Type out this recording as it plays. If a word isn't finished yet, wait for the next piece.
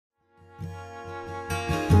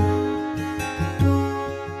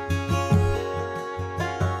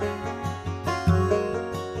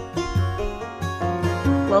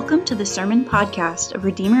Welcome to the Sermon Podcast of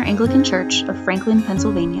Redeemer Anglican Church of Franklin,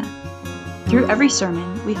 Pennsylvania. Through every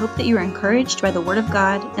sermon, we hope that you are encouraged by the Word of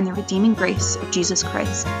God and the redeeming grace of Jesus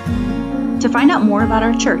Christ. To find out more about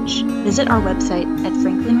our church, visit our website at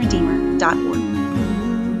franklinredeemer.org.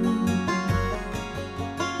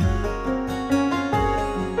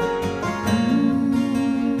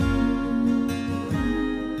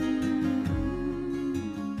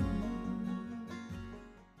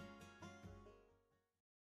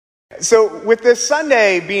 So with this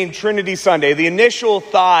Sunday being Trinity Sunday, the initial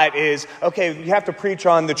thought is, okay, we have to preach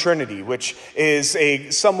on the Trinity, which is a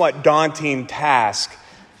somewhat daunting task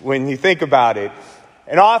when you think about it.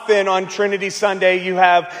 And often on Trinity Sunday, you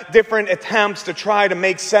have different attempts to try to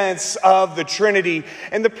make sense of the Trinity.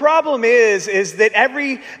 And the problem is that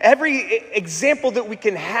every example that we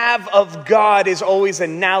can have of God is always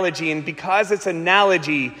analogy. And because it's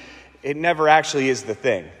analogy, it never actually is the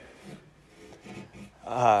thing.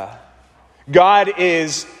 God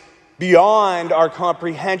is beyond our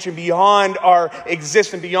comprehension, beyond our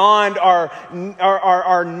existence, beyond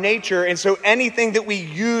our nature. And so anything that we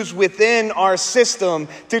use within our system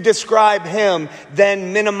to describe him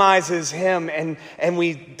then minimizes him, and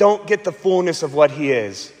we don't get the fullness of what he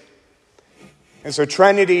is. And so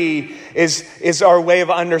Trinity is our way of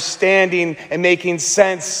understanding and making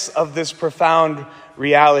sense of this profound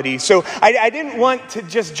reality. So I didn't want to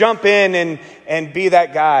just jump in and be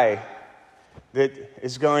that guy that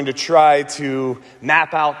is going to try to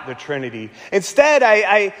map out the Trinity. Instead,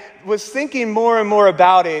 I was thinking more and more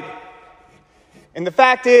about it. And the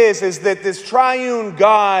fact is that this triune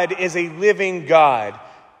God is a living God.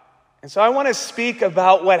 And so I want to speak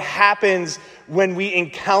about what happens when we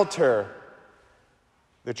encounter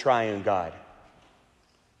the triune God.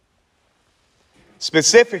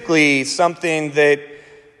 Specifically, something that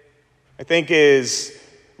I think is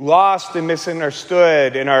lost and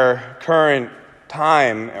misunderstood in our current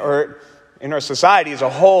time, or in our society as a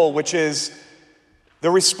whole, which is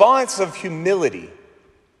the response of humility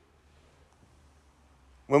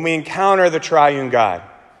when we encounter the triune God.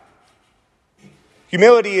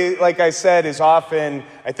 Humility, like I said, is often,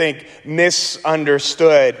 I think,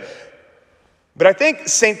 misunderstood. But I think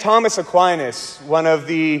St. Thomas Aquinas, one of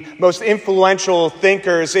the most influential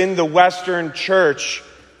thinkers in the Western Church,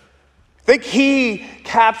 I think he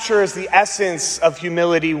captures the essence of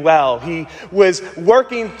humility well. He was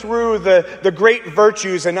working through the great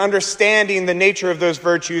virtues and understanding the nature of those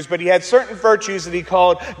virtues, but he had certain virtues that he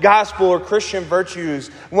called gospel or Christian virtues.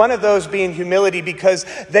 One of those being humility, because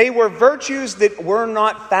they were virtues that were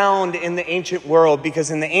not found in the ancient world,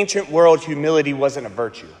 because in the ancient world, humility wasn't a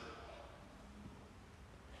virtue.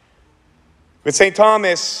 But St.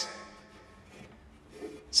 Thomas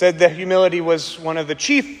said that humility was one of the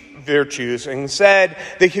chief virtues, and said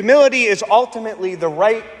that humility is ultimately the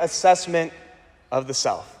right assessment of the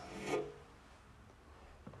self.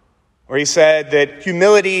 Or he said that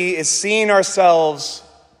humility is seeing ourselves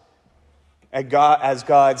as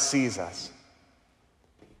God sees us.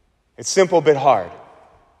 It's simple but hard.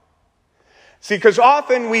 See, because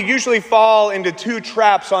often we usually fall into two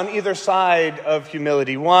traps on either side of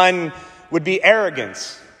humility. One would be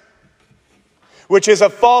arrogance, which is a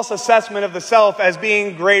false assessment of the self as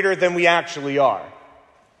being greater than we actually are.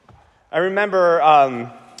 I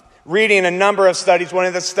remember reading a number of studies. One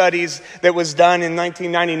of the studies that was done in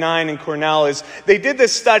 1999 in Cornell is they did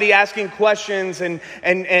this study asking questions and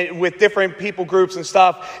with different people groups and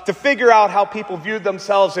stuff to figure out how people viewed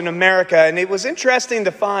themselves in America. And it was interesting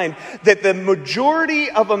to find that the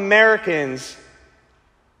majority of Americans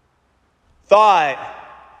thought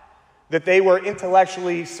that they were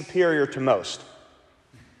intellectually superior to most.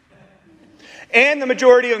 And the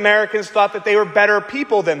majority of Americans thought that they were better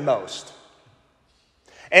people than most,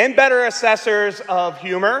 and better assessors of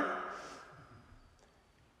humor,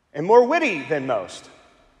 and more witty than most.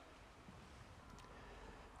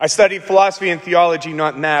 I studied philosophy and theology,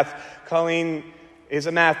 not math. Colleen is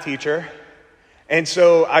a math teacher, and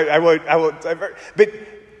so I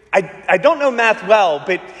don't know math well,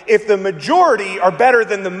 but if the majority are better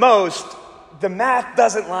than the most, the math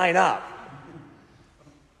doesn't line up.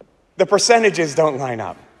 The percentages don't line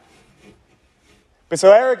up. But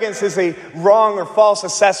so arrogance is a wrong or false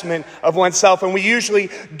assessment of oneself, and we usually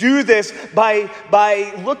do this by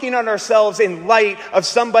looking at ourselves in light of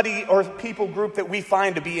somebody or people group that we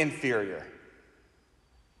find to be inferior.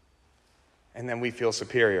 And then we feel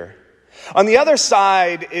superior. On the other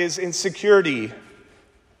side is insecurity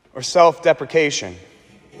or self-deprecation.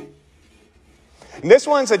 And this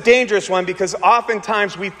one's a dangerous one because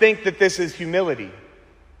oftentimes we think that this is humility.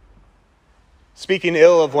 Speaking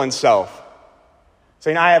ill of oneself,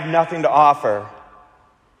 saying, I have nothing to offer.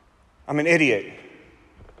 I'm an idiot.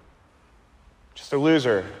 Just a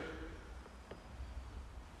loser.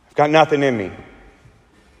 I've got nothing in me.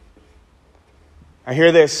 I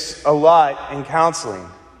hear this a lot in counseling,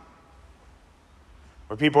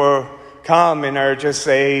 where people come and are just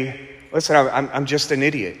say, listen, I'm just an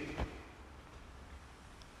idiot.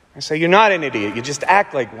 I say, you're not an idiot. You just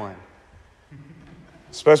act like one.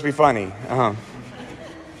 It's supposed to be funny. When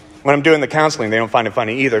I'm doing the counseling, they don't find it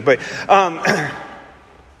funny either.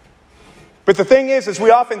 But the thing is we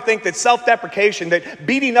often think that self-deprecation, that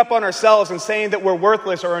beating up on ourselves and saying that we're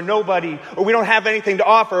worthless or a nobody, or we don't have anything to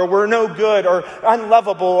offer, or we're no good, or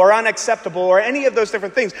unlovable, or unacceptable, or any of those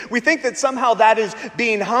different things, we think that somehow that is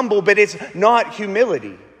being humble, but it's not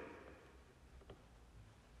humility.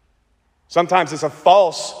 Sometimes it's a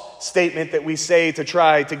false statement that we say to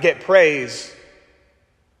try to get praise.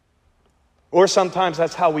 Or sometimes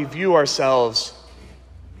that's how we view ourselves,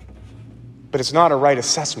 but it's not a right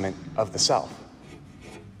assessment of the self.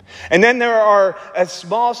 And then there are a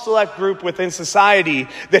small select group within society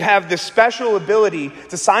that have this special ability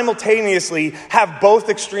to simultaneously have both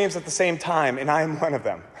extremes at the same time, and I am one of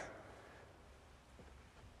them.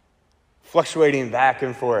 Fluctuating back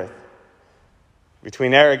and forth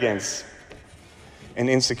between arrogance and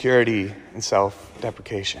insecurity and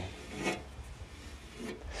self-deprecation.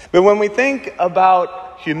 But when we think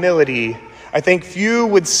about humility, I think few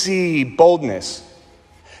would see boldness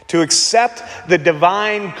to accept the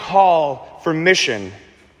divine call for mission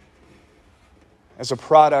as a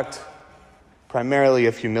product primarily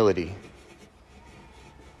of humility.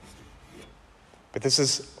 But this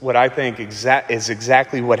is what I think is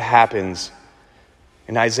exactly what happens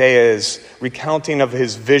in Isaiah's recounting of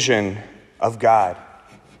his vision of God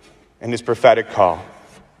and his prophetic call.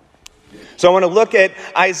 So I want to look at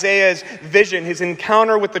Isaiah's vision, his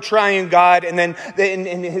encounter with the Triune God, and then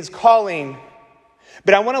in his calling.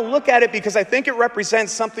 But I want to look at it because I think it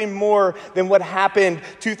represents something more than what happened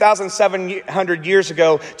 2,700 years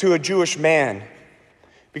ago to a Jewish man.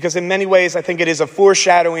 Because in many ways, I think it is a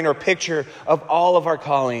foreshadowing or picture of all of our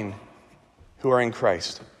calling who are in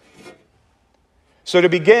Christ. So to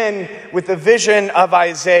begin with the vision of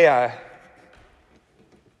Isaiah,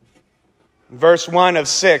 verse 1 of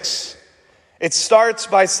 6, it starts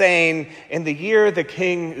by saying, in the year the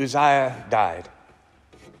king Uzziah died.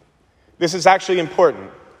 This is actually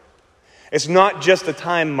important. It's not just a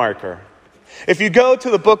time marker. If you go to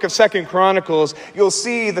the book of 2 Chronicles, you'll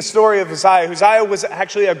see the story of Uzziah. Uzziah was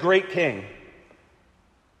actually a great king.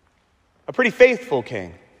 A pretty faithful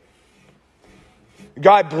king.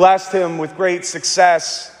 God blessed him with great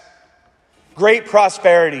success, great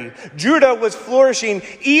prosperity. Judah was flourishing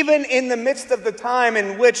even in the midst of the time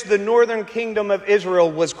in which the northern kingdom of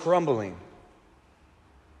Israel was crumbling.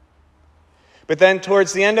 But then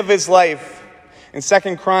towards the end of his life, in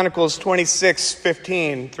 2 Chronicles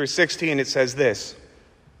 26:15 through 16, it says this,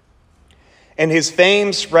 and his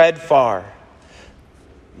fame spread far.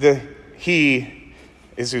 He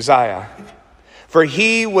is Uzziah. For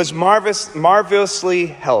he was marvelously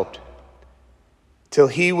helped till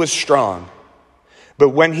he was strong. But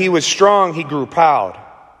when he was strong, he grew proud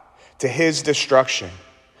to his destruction.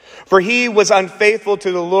 For he was unfaithful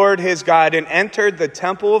to the Lord his God and entered the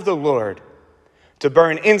temple of the Lord to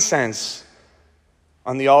burn incense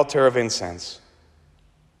on the altar of incense.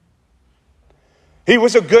 He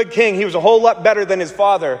was a good king. He was a whole lot better than his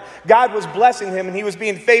father. God was blessing him and he was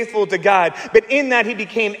being faithful to God. But in that he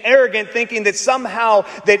became arrogant, thinking that somehow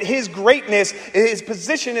that his greatness, his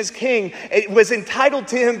position as king, it was entitled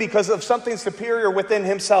to him because of something superior within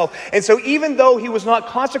himself. And so even though he was not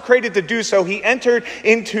consecrated to do so, he entered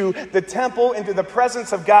into the temple, into the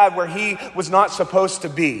presence of God where he was not supposed to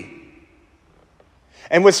be.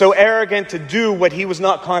 And was so arrogant to do what he was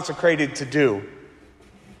not consecrated to do.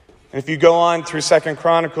 And if you go on through 2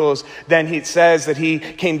 Chronicles, then he says that he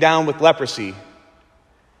came down with leprosy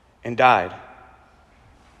and died.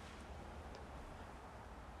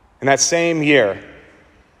 In that same year,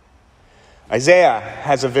 Isaiah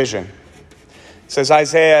has a vision. It says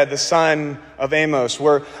Isaiah, the son of Amos.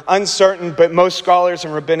 We're uncertain, but most scholars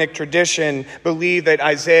in rabbinic tradition believe that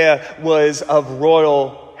Isaiah was of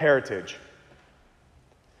royal heritage.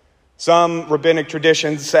 Some rabbinic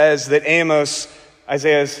tradition says that Amos,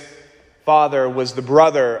 Isaiah's father, was the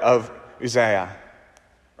brother of Uzziah.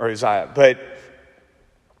 But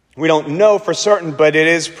we don't know for certain, but it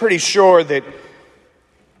is pretty sure that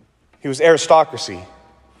he was aristocracy.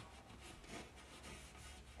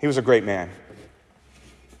 He was a great man.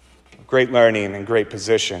 Great learning and great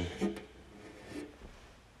position.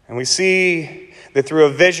 And we see that through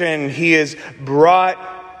a vision, he is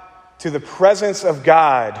brought to the presence of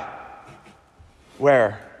God.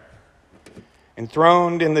 Where?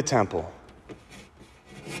 enthroned in the temple,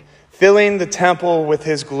 filling the temple with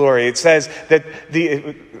his glory. It says that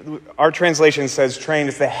our translation says train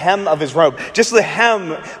is the hem of his robe. Just the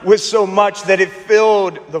hem was so much that it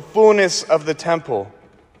filled the fullness of the temple.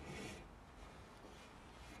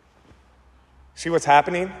 See what's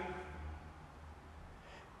happening?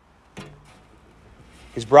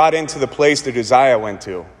 He's brought into the place that Uzziah went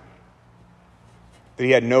to, that he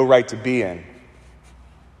had no right to be in.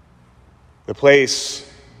 The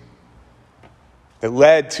place that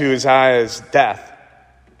led to Uzziah's death,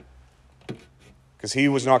 because he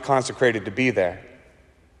was not consecrated to be there.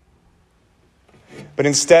 But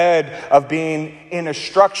instead of being in a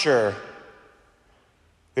structure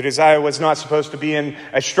that Uzziah was not supposed to be in,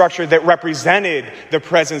 a structure that represented the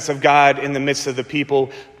presence of God in the midst of the people,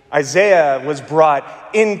 Isaiah was brought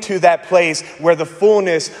into that place where the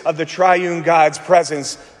fullness of the Triune God's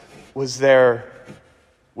presence was there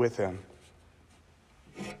with him.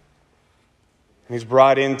 And he's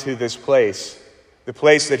brought into this place, the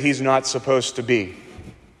place that he's not supposed to be.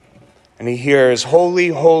 And he hears, "Holy,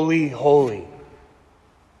 holy, holy."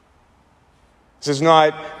 This is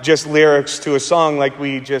not just lyrics to a song like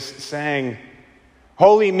we just sang.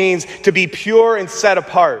 Holy means to be pure and set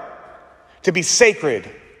apart, to be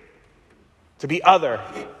sacred, to be other.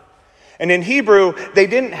 And in Hebrew, they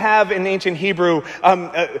didn't have, in ancient Hebrew,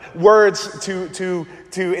 words to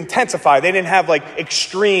intensify. They didn't have like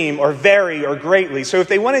extreme or very or greatly. So if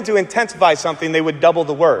they wanted to intensify something, they would double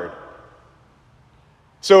the word.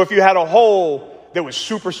 So if you had a hole that was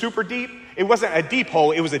super, super deep, it wasn't a deep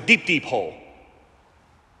hole, it was a deep, deep hole.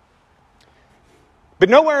 But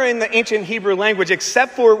nowhere in the ancient Hebrew language,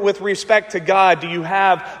 except for with respect to God, do you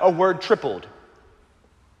have a word tripled.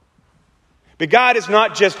 But God is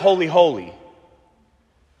not just holy, holy.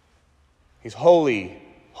 He's holy,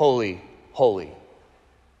 holy, holy.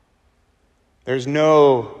 There's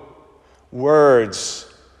no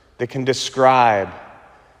words that can describe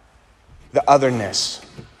the otherness,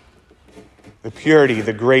 the purity,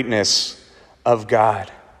 the greatness of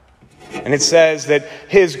God. And it says that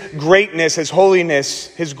his greatness, his holiness,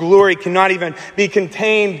 his glory cannot even be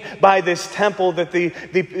contained by this temple that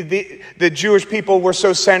the Jewish people were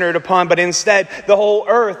so centered upon, but instead the whole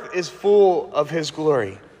earth is full of his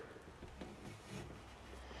glory.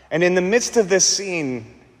 And in the midst of this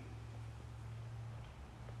scene,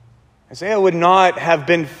 Isaiah would not have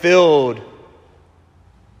been filled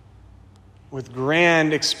with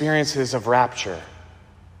grand experiences of rapture.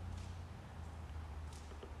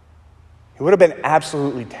 He would have been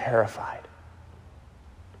absolutely terrified.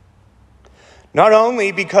 Not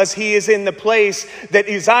only because he is in the place that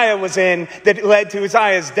Uzziah was in, that led to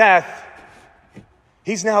Uzziah's death,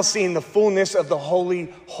 he's now seeing the fullness of the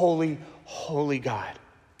holy, holy, holy God.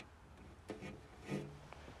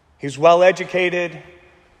 He's well educated.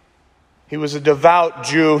 He was a devout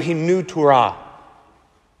Jew. He knew Torah.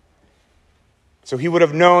 So he would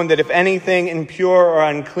have known that if anything impure or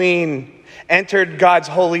unclean entered God's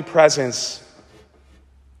holy presence,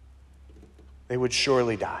 they would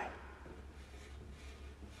surely die.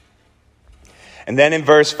 And then in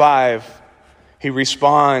verse 5, he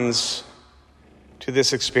responds to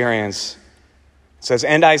this experience. It says,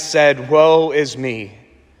 "And I said, woe is me,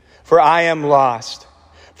 for I am lost.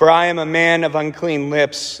 For I am a man of unclean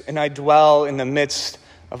lips, and I dwell in the midst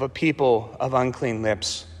of a people of unclean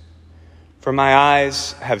lips. For my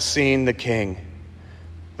eyes have seen the King,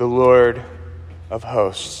 the Lord of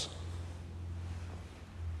hosts."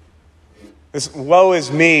 This "woe is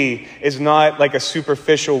me" is not like a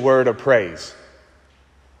superficial word of praise.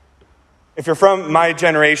 If you're from my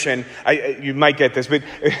generation, you might get this, but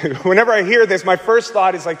whenever I hear this, my first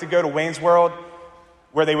thought is like to go to Wayne's World,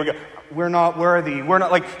 where they would go, "We're not worthy. We're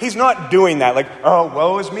not," like, he's not doing that. Like, "Oh,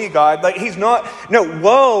 woe is me, God." Like, he's not. No,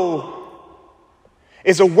 woe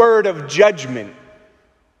is a word of judgment,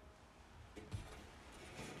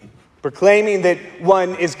 proclaiming that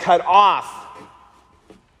one is cut off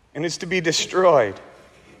and is to be destroyed.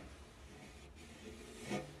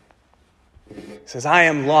 It says, "I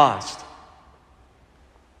am lost."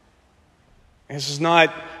 This is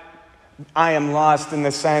not, I am lost in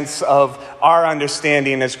the sense of our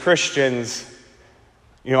understanding as Christians.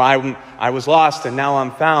 You know, I was lost and now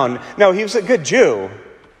I'm found. No, he was a good Jew.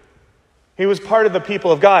 He was part of the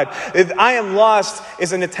people of God. "I am lost"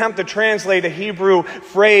 is an attempt to translate a Hebrew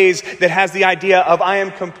phrase that has the idea of "I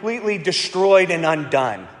am completely destroyed and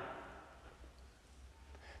undone."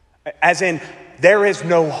 As in, there is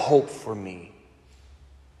no hope for me.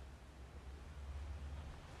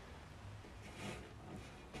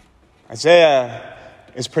 Isaiah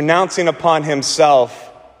is pronouncing upon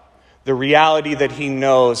himself the the reality that he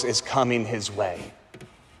knows is coming his way.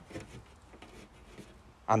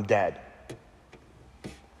 I'm dead.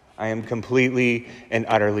 I am completely and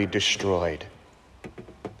utterly destroyed.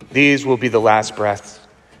 These will be the last breaths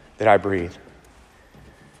that I breathe.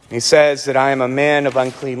 He says that I am a man of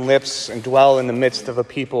unclean lips and dwell in the midst of a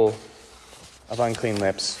people of unclean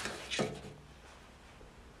lips.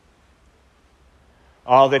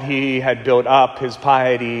 All that he had built up, his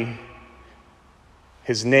piety,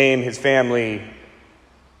 his name, his family,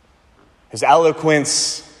 his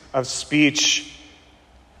eloquence of speech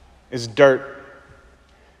is dirt.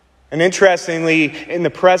 And interestingly, in the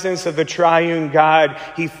presence of the Triune God,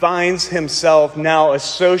 he finds himself now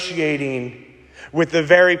associating with the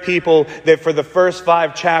very people that for the first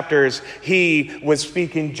 5 chapters he was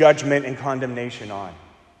speaking judgment and condemnation on.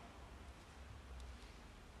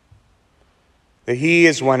 That he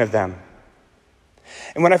is one of them.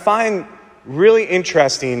 And what I find really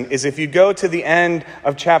interesting is if you go to the end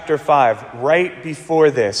of chapter 5, right before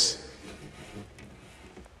this,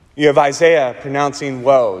 you have Isaiah pronouncing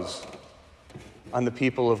woes on the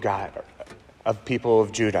people of God, of people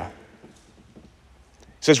of Judah.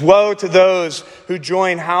 It says, woe to those who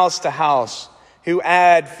join house to house, who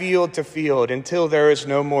add field to field until there is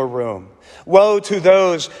no more room. Woe to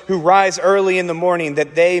those who rise early in the morning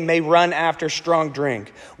that they may run after strong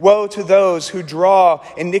drink. Woe to those who draw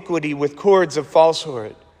iniquity with cords of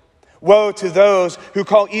falsehood. Woe to those who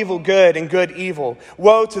call evil good and good evil.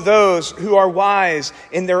 Woe to those who are wise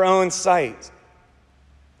in their own sight.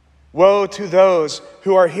 Woe to those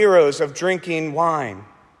who are heroes of drinking wine.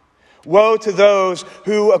 Woe to those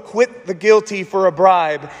who acquit the guilty for a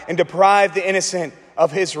bribe and deprive the innocent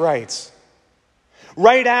of his rights.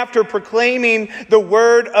 Right after proclaiming the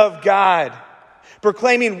word of God,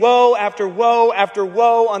 proclaiming woe after woe after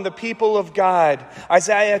woe on the people of God,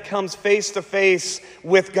 Isaiah comes face to face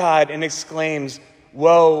with God and exclaims,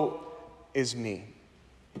 woe is me.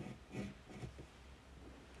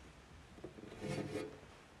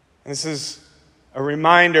 And this is a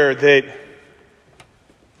reminder that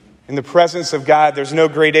in the presence of God, there's no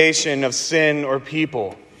gradation of sin or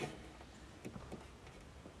people.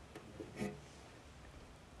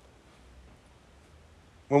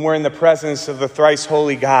 When we're in the presence of the thrice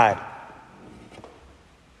holy God,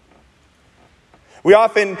 we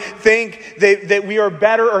often think that we are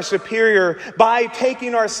better or superior by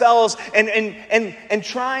taking ourselves and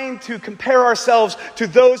trying to compare ourselves to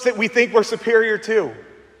those that we think we're superior to.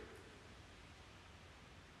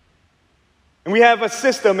 And we have a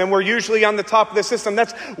system, and we're usually on the top of the system.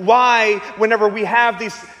 That's why whenever we have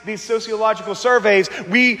these sociological surveys,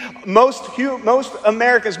 most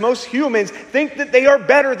Americans, most humans, think that they are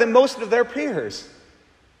better than most of their peers.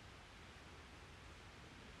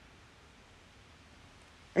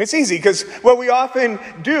 And it's easy, because what we often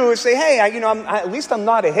do is say, hey, at least I'm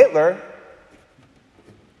not a Hitler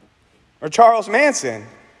or Charles Manson.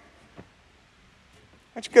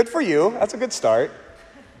 That's good for you. That's a good start.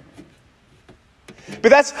 But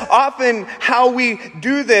that's often how we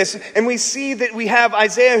do this. And we see that we have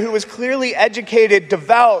Isaiah, who was clearly educated,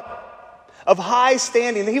 devout, of high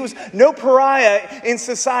standing. He was no pariah in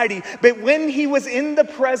society. But when he was in the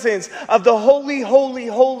presence of the holy, holy,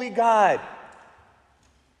 holy God,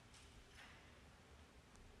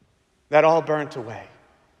 that all burnt away.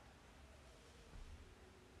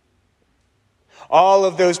 All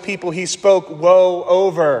of those people he spoke woe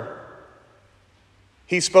over,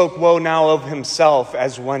 he spoke woe now of himself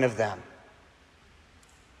as one of them.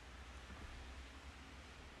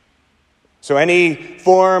 So any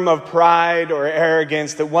form of pride or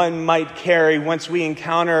arrogance that one might carry once we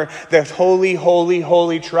encounter the holy, holy,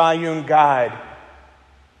 holy triune God,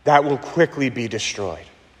 that will quickly be destroyed.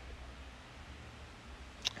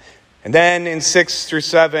 And then in 6 through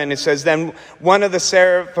 7, it says, then one of the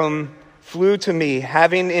seraphim flew to me,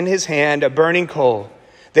 having in his hand a burning coal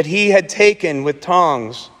that he had taken with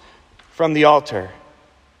tongs from the altar.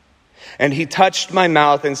 And he touched my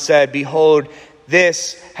mouth and said, behold,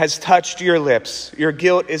 this has touched your lips. Your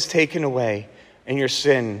guilt is taken away, and your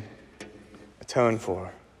sin atoned for.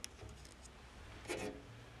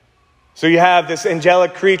 So you have this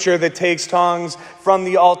angelic creature that takes tongs from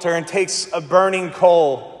the altar and takes a burning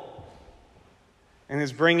coal and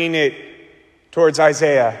is bringing it towards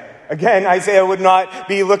Isaiah. Again, Isaiah would not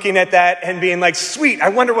be looking at that and being like, sweet, I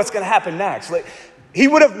wonder what's going to happen next. He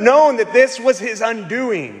would have known that this was his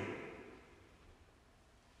undoing.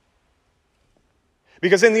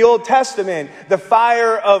 Because in the Old Testament, the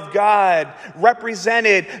fire of God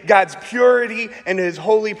represented God's purity and his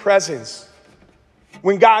holy presence.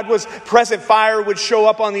 When God was present, fire would show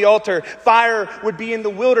up on the altar. Fire would be in the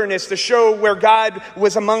wilderness to show where God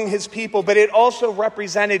was among his people, but it also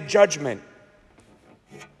represented judgment.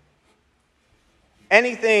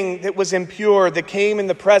 Anything that was impure that came in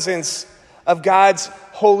the presence of God's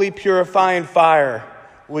holy purifying fire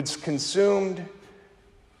was consumed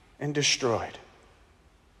and destroyed.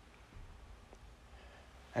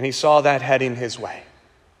 And he saw that heading his way.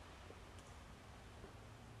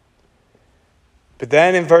 But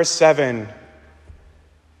then in verse 7,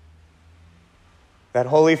 that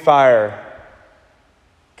holy fire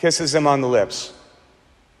kisses him on the lips.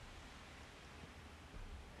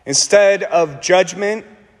 Instead of judgment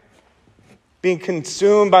being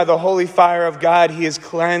consumed by the holy fire of God, he is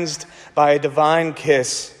cleansed by a divine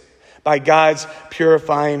kiss, by God's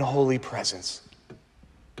purifying holy presence.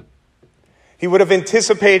 He would have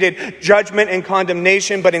anticipated judgment and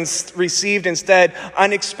condemnation, but received instead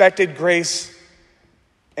unexpected grace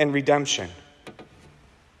and redemption.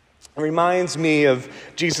 It reminds me of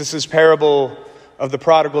Jesus' parable of the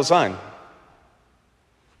prodigal son.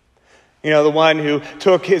 You know, the one who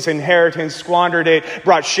took his inheritance, squandered it,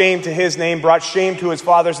 brought shame to his name, brought shame to his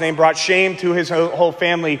father's name, brought shame to his whole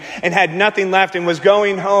family, and had nothing left and was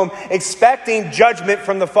going home expecting judgment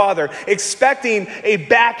from the father, expecting a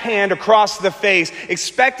backhand across the face,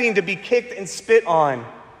 expecting to be kicked and spit on,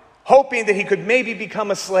 hoping that he could maybe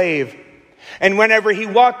become a slave. And whenever he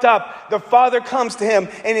walked up, the father comes to him,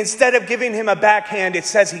 and instead of giving him a backhand, it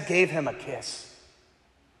says he gave him a kiss.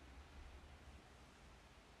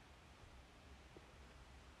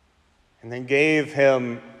 And then gave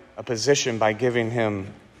him a position by giving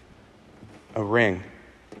him a ring.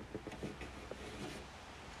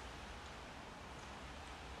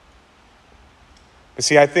 But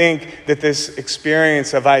see, I think that this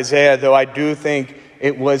experience of Isaiah, though I do think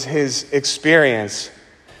it was his experience,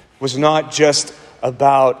 was not just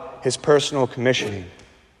about his personal commissioning.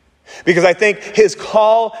 Because I think his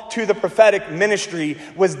call to the prophetic ministry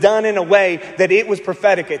was done in a way that it was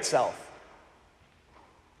prophetic itself.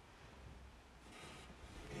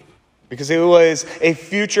 Because it was a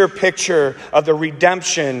future picture of the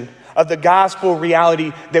redemption of the gospel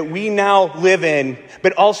reality that we now live in,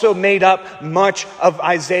 but also made up much of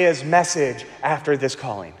Isaiah's message after this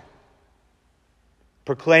calling.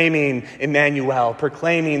 Proclaiming Emmanuel,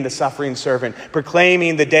 proclaiming the suffering servant,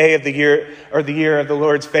 proclaiming the day of the year, or the year of the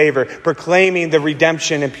Lord's favor, proclaiming the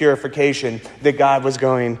redemption and purification that God was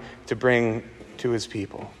going to bring to his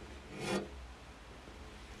people.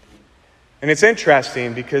 And it's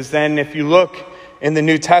interesting because then if you look in the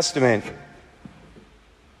New Testament,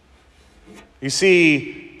 you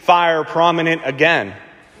see fire prominent again.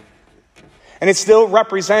 And it still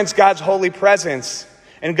represents God's holy presence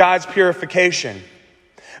and God's purification.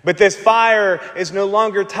 But this fire is no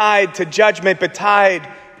longer tied to judgment, but tied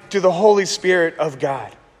to the Holy Spirit of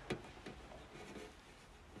God.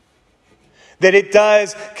 That it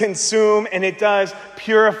does consume and it does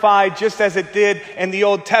purify just as it did in the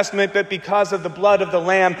Old Testament, but because of the blood of the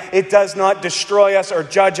Lamb, it does not destroy us or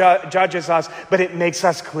judges us, but it makes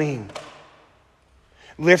us clean,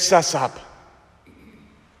 lifts us up,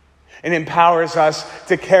 and empowers us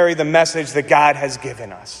to carry the message that God has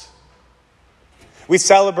given us. We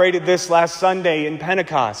celebrated this last Sunday in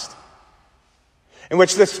Pentecost, in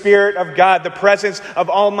which the Spirit of God, the presence of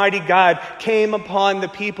Almighty God, came upon the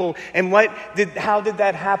people. And how did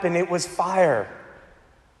that happen? It was fire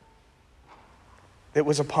that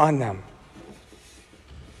was upon them.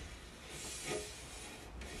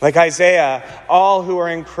 Like Isaiah, all who are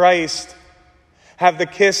in Christ have the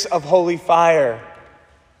kiss of holy fire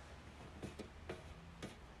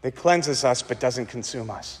that cleanses us but doesn't consume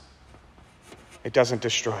us. It doesn't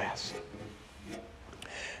destroy us.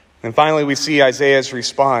 And finally, we see Isaiah's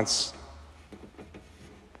response,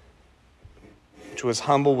 which was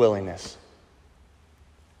humble willingness.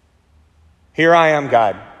 Here I am,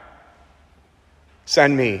 God.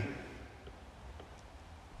 Send me.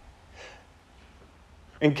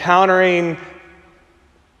 Encountering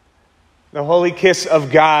the holy kiss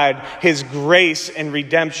of God, his grace and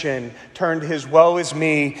redemption turned his woe is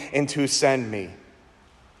me into send me.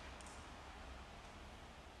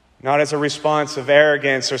 Not as a response of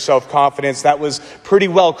arrogance or self-confidence. That was pretty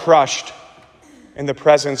well crushed in the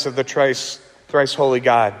presence of the thrice holy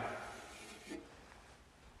God.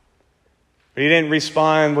 But he didn't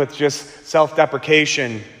respond with just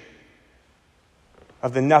self-deprecation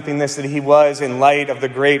of the nothingness that he was in light of the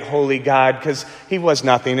great holy God, because he was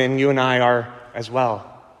nothing and you and I are as well.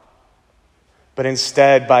 But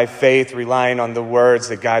instead, by faith, relying on the words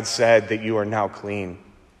that God said that you are now clean.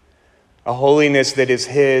 A holiness that is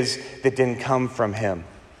his, that didn't come from him.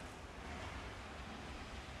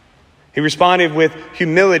 He responded with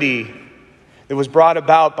humility that was brought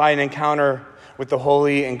about by an encounter with the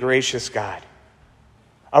holy and gracious God.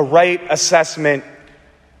 A right assessment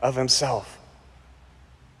of himself.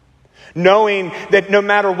 Knowing that no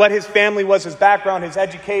matter what his family was, his background, his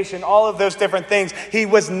education, all of those different things, he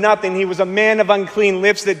was nothing. He was a man of unclean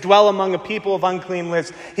lips that dwell among a people of unclean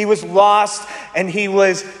lips. He was lost and he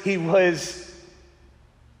was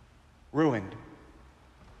ruined.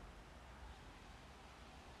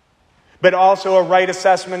 But also a right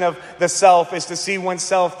assessment of the self is to see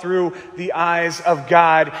oneself through the eyes of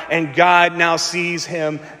God. And God now sees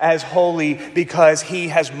him as holy because he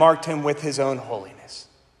has marked him with his own holiness.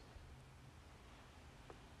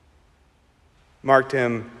 Marked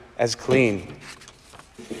him as clean,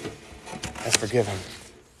 as forgiven.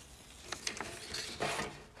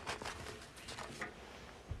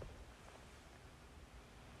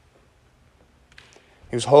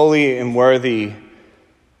 He was holy and worthy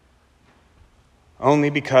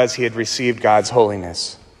only because he had received God's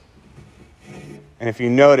holiness. And if you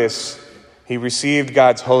notice, he received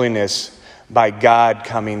God's holiness by God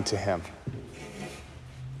coming to him.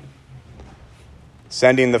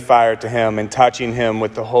 Sending the fire to him and touching him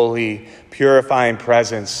with the holy, purifying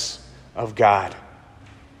presence of God.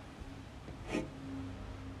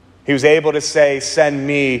 He was able to say, "Send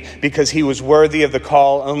me," because he was worthy of the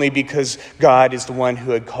call only because God is the one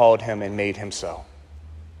who had called him and made him so.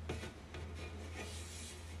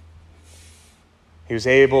 He was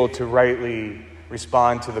able to rightly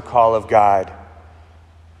respond to the call of God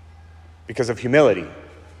because of humility.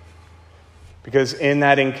 Because in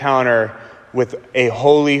that encounter with a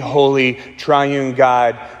holy, holy, triune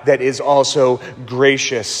God that is also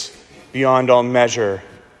gracious beyond all measure,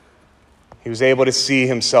 he was able to see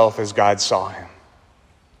himself as God saw him.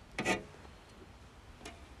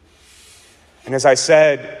 And as I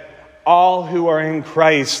said, all who are in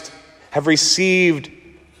Christ have received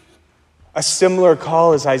a similar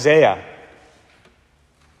call as Isaiah.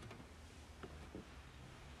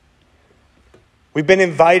 We've been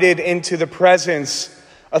invited into the presence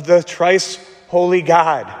of the thrice holy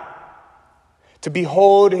God to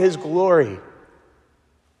behold his glory.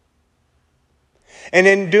 And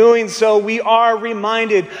in doing so, we are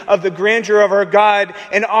reminded of the grandeur of our God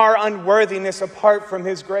and our unworthiness apart from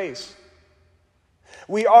his grace.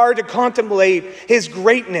 We are to contemplate his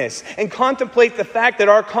greatness and contemplate the fact that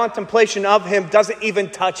our contemplation of him doesn't even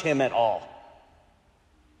touch him at all.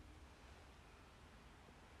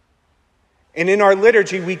 And in our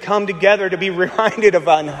liturgy, we come together to be reminded of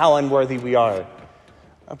how unworthy we are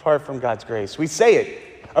apart from God's grace. We say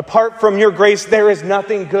it, apart from your grace, there is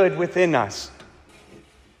nothing good within us.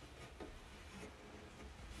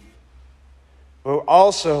 We're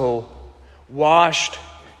also washed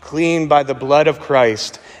clean by the blood of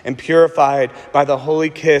Christ and purified by the holy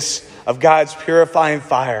kiss of God's purifying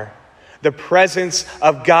fire. The presence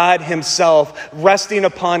of God himself resting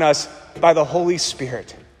upon us by the Holy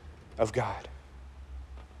Spirit of God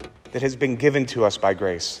that has been given to us by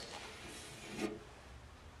grace.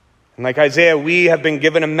 And like Isaiah, we have been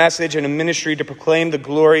given a message and a ministry to proclaim the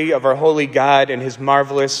glory of our holy God and his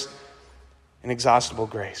marvelous and inexhaustible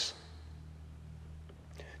grace.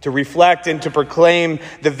 To reflect and to proclaim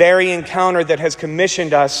the very encounter that has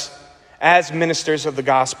commissioned us as ministers of the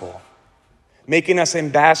gospel, making us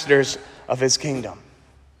ambassadors of his kingdom.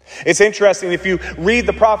 It's interesting, if you read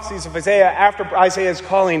the prophecies of Isaiah after Isaiah's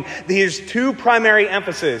calling, there's two primary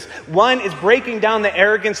emphases. One is breaking down the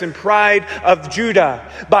arrogance and pride of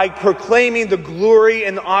Judah by proclaiming the glory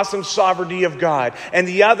and the awesome sovereignty of God. And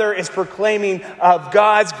the other is proclaiming of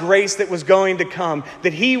God's grace that was going to come,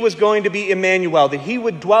 that he was going to be Emmanuel, that he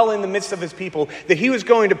would dwell in the midst of his people, that he was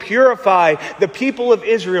going to purify the people of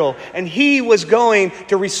Israel, and he was going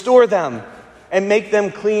to restore them and make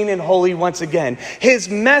them clean and holy once again. His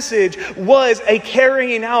message was a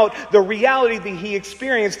carrying out the reality that he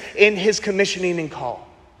experienced in his commissioning and call.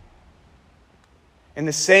 And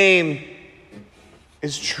the same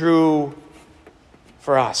is true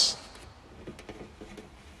for us.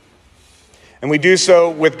 And we do so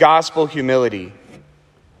with gospel humility,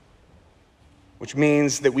 which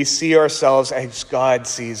means that we see ourselves as God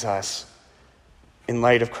sees us in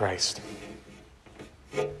light of Christ.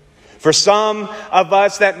 For some of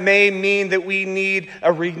us, that may mean that we need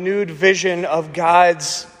a renewed vision of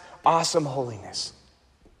God's awesome holiness.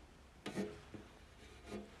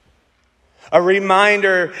 A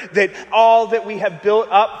reminder that all that we have built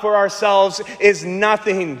up for ourselves is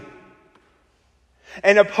nothing.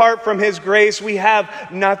 And apart from his grace, we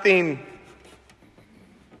have nothing.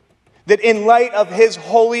 That in light of his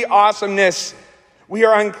holy awesomeness, we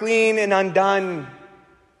are unclean and undone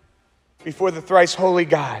before the thrice holy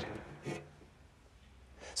God.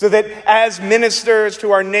 So that as ministers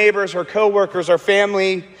to our neighbors, our coworkers, our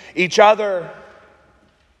family, each other,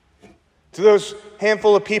 to those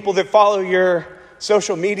handful of people that follow your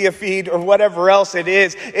social media feed or whatever else it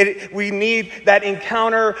is, we need that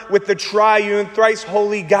encounter with the triune, thrice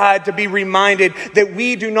holy God to be reminded that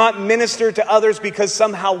we do not minister to others because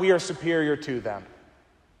somehow we are superior to them.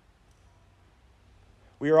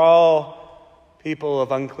 We are all people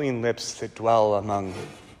of unclean lips that dwell among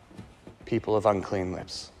people of unclean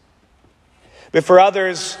lips. But for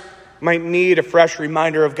others, might need a fresh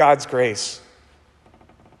reminder of God's grace.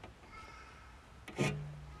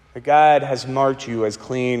 That God has marked you as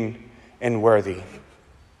clean and worthy.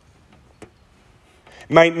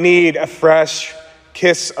 Might need a fresh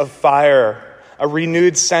kiss of fire, a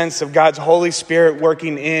renewed sense of God's Holy Spirit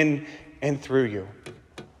working in and through you.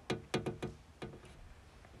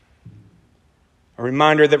 A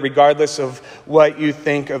reminder that regardless of what you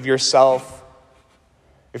think of yourself,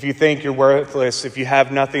 if you think you're worthless, if you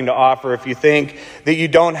have nothing to offer, if you think that you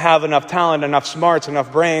don't have enough talent, enough smarts,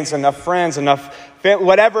 enough brains, enough friends, enough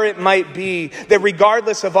whatever it might be, that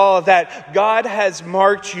regardless of all of that, God has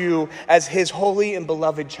marked you as his holy and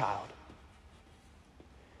beloved child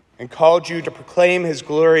and called you to proclaim his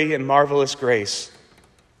glory and marvelous grace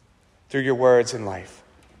through your words and life.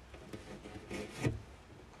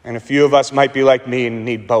 And a few of us might be like me and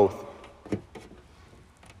need both.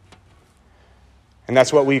 And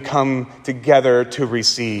that's what we come together to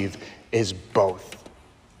receive, is both.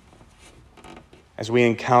 As we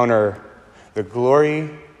encounter the glory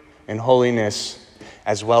and holiness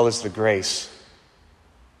as well as the grace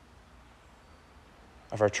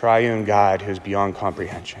of our triune God who's beyond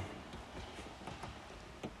comprehension.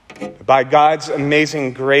 By God's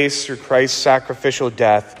amazing grace through Christ's sacrificial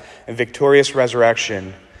death and victorious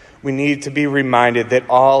resurrection, we need to be reminded that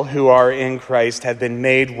all who are in Christ have been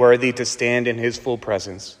made worthy to stand in his full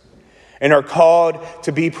presence and are called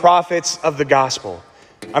to be prophets of the gospel.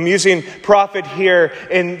 I'm using prophet here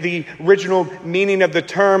in the original meaning of the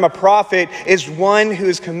term. A prophet is one who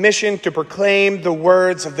is commissioned to proclaim the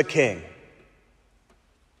words of the king.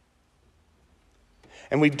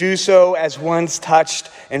 And we do so as ones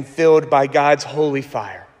touched and filled by God's holy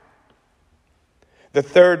fire. The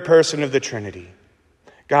third person of the Trinity,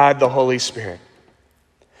 God the Holy Spirit.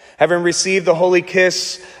 Having received the holy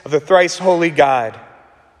kiss of the thrice holy God,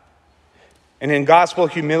 and in gospel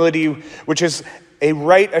humility, which is a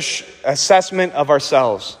right assessment of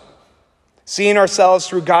ourselves, seeing ourselves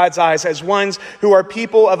through God's eyes as ones who are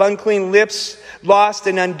people of unclean lips, lost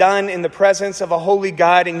and undone in the presence of a holy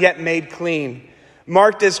God and yet made clean,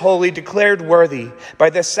 marked as holy, declared worthy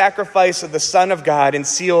by the sacrifice of the Son of God and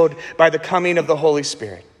sealed by the coming of the Holy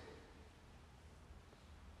Spirit.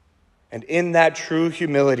 And in that true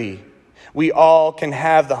humility, we all can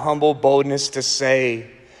have the humble boldness to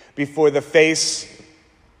say before the face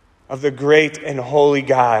of the great and holy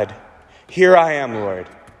God, "Here I am, Lord,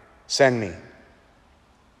 send me."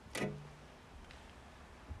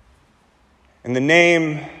 In the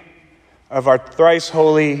name of our thrice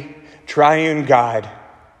holy, triune God,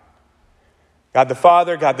 God the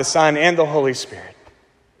Father, God the Son, and the Holy Spirit.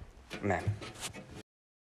 Amen.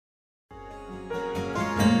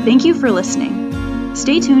 Thank you for listening.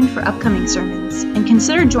 Stay tuned for upcoming sermons and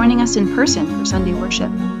consider joining us in person for Sunday worship.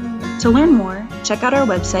 To learn more, check out our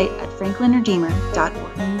website at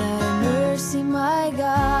franklinredeemer.org. Thy mercy, my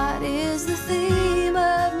God, is the theme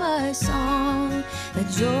of my song, the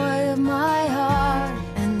joy of my